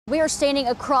We are standing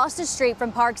across the street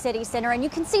from Park City Center, and you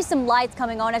can see some lights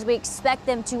coming on as we expect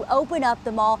them to open up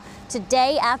the mall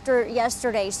today after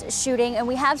yesterday's shooting. And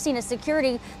we have seen a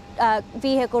security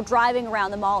vehicle driving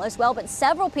around the mall as well, but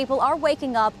several people are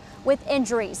waking up with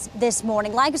injuries this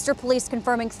morning. Lancaster police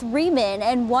confirming 3 men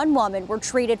and 1 woman were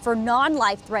treated for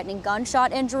non-life-threatening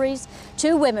gunshot injuries.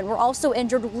 2 women were also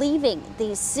injured leaving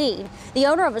the scene. The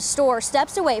owner of a store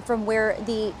steps away from where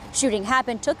the shooting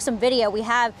happened, took some video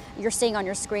you're seeing on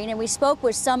your screen, and we spoke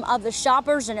with some of the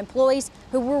shoppers and employees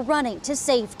who were running to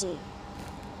safety.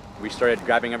 We started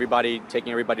grabbing everybody,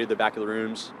 taking everybody to the back of the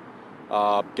rooms,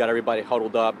 got everybody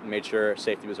huddled up, and made sure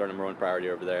safety was our #1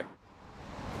 priority over there.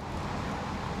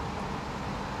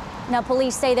 Now,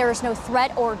 police say there is no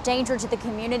threat or danger to the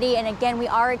community, and again, we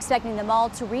are expecting the mall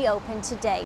to reopen today.